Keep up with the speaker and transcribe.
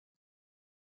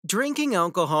Drinking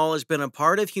alcohol has been a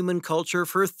part of human culture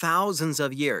for thousands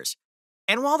of years.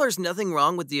 And while there's nothing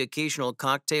wrong with the occasional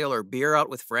cocktail or beer out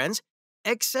with friends,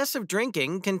 excessive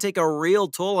drinking can take a real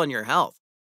toll on your health.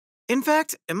 In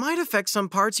fact, it might affect some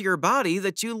parts of your body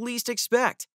that you least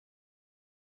expect.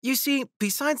 You see,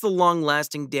 besides the long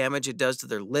lasting damage it does to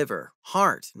their liver,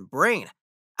 heart, and brain,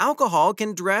 alcohol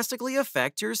can drastically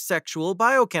affect your sexual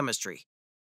biochemistry.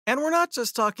 And we're not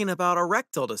just talking about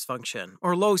erectile dysfunction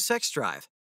or low sex drive.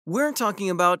 We're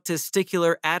talking about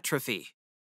testicular atrophy.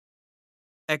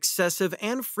 Excessive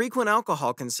and frequent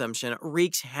alcohol consumption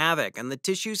wreaks havoc on the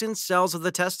tissues and cells of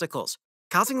the testicles,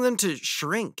 causing them to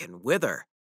shrink and wither.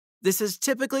 This is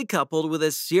typically coupled with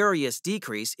a serious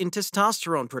decrease in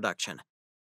testosterone production,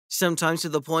 sometimes to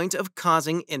the point of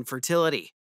causing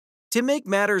infertility. To make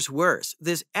matters worse,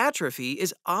 this atrophy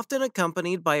is often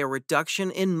accompanied by a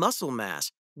reduction in muscle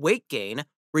mass, weight gain,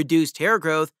 reduced hair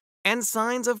growth, and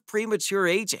signs of premature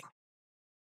aging.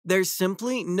 There's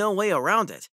simply no way around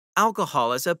it.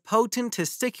 Alcohol is a potent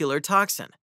testicular toxin.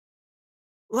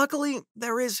 Luckily,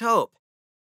 there is hope.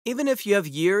 Even if you have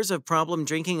years of problem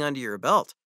drinking under your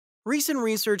belt, recent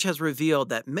research has revealed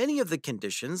that many of the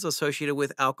conditions associated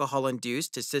with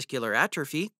alcohol-induced testicular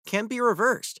atrophy can be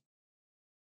reversed.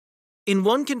 In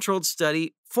one controlled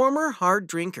study, former hard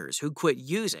drinkers who quit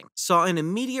using saw an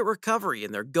immediate recovery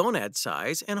in their gonad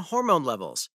size and hormone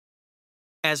levels.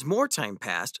 As more time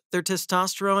passed, their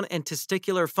testosterone and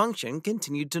testicular function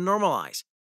continued to normalize.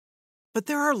 But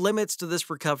there are limits to this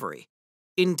recovery.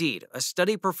 Indeed, a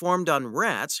study performed on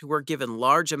rats who were given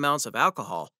large amounts of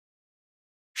alcohol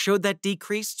showed that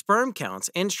decreased sperm counts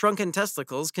and shrunken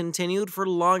testicles continued for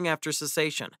long after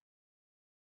cessation.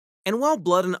 And while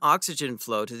blood and oxygen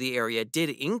flow to the area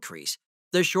did increase,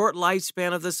 the short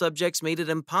lifespan of the subjects made it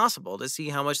impossible to see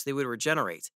how much they would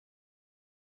regenerate.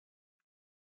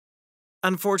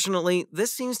 Unfortunately,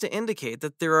 this seems to indicate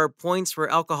that there are points where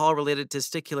alcohol-related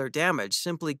testicular damage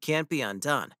simply can't be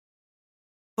undone.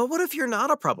 But what if you're not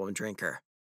a problem drinker?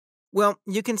 Well,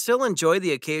 you can still enjoy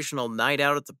the occasional night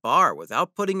out at the bar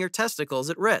without putting your testicles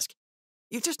at risk.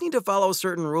 You just need to follow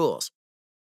certain rules.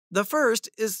 The first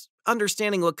is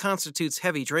understanding what constitutes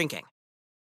heavy drinking.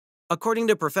 According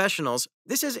to professionals,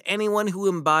 this is anyone who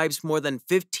imbibes more than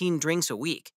 15 drinks a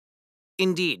week.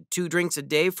 Indeed, 2 drinks a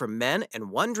day for men and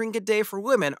 1 drink a day for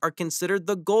women are considered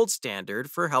the gold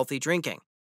standard for healthy drinking,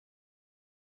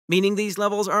 meaning these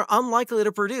levels are unlikely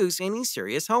to produce any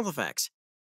serious health effects.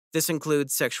 This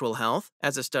includes sexual health,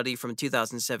 as a study from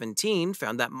 2017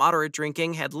 found that moderate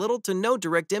drinking had little to no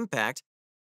direct impact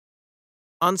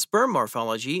on sperm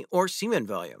morphology or semen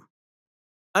volume.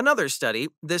 Another study,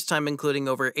 this time including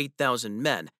over 8,000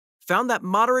 men, found that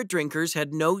moderate drinkers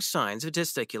had no signs of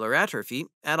testicular atrophy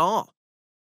at all.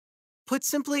 Put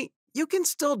simply, you can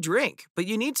still drink, but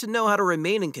you need to know how to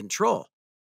remain in control.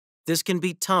 This can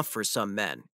be tough for some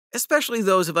men, especially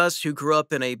those of us who grew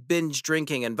up in a binge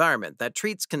drinking environment that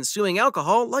treats consuming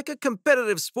alcohol like a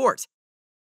competitive sport.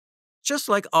 Just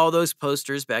like all those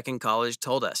posters back in college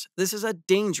told us, this is a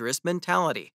dangerous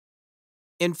mentality.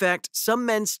 In fact, some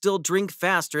men still drink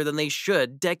faster than they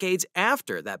should decades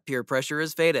after that peer pressure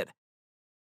has faded.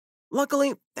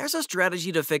 Luckily, there's a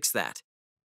strategy to fix that.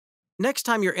 Next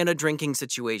time you're in a drinking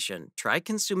situation, try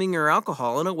consuming your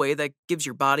alcohol in a way that gives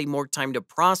your body more time to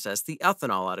process the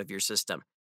ethanol out of your system.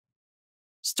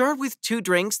 Start with 2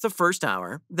 drinks the first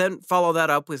hour, then follow that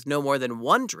up with no more than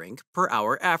 1 drink per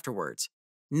hour afterwards.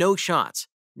 No shots,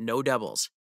 no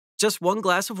doubles. Just 1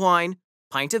 glass of wine,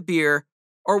 pint of beer,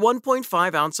 or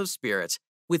 1.5 ounce of spirits,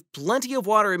 with plenty of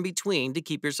water in between to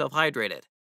keep yourself hydrated.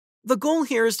 The goal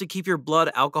here is to keep your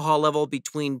blood alcohol level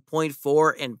between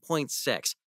 0.4 and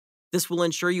 0.6. This will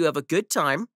ensure you have a good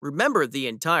time, remember the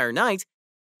entire night,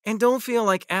 and don't feel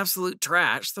like absolute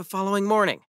trash the following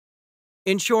morning.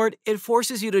 In short, it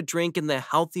forces you to drink in the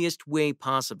healthiest way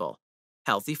possible.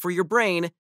 Healthy for your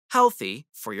brain, healthy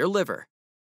for your liver.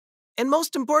 And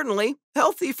most importantly,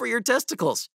 healthy for your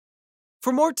testicles.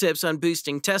 For more tips on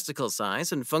boosting testicle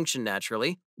size and function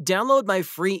naturally, download my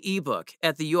free ebook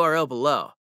at the URL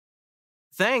below.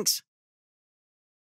 Thanks!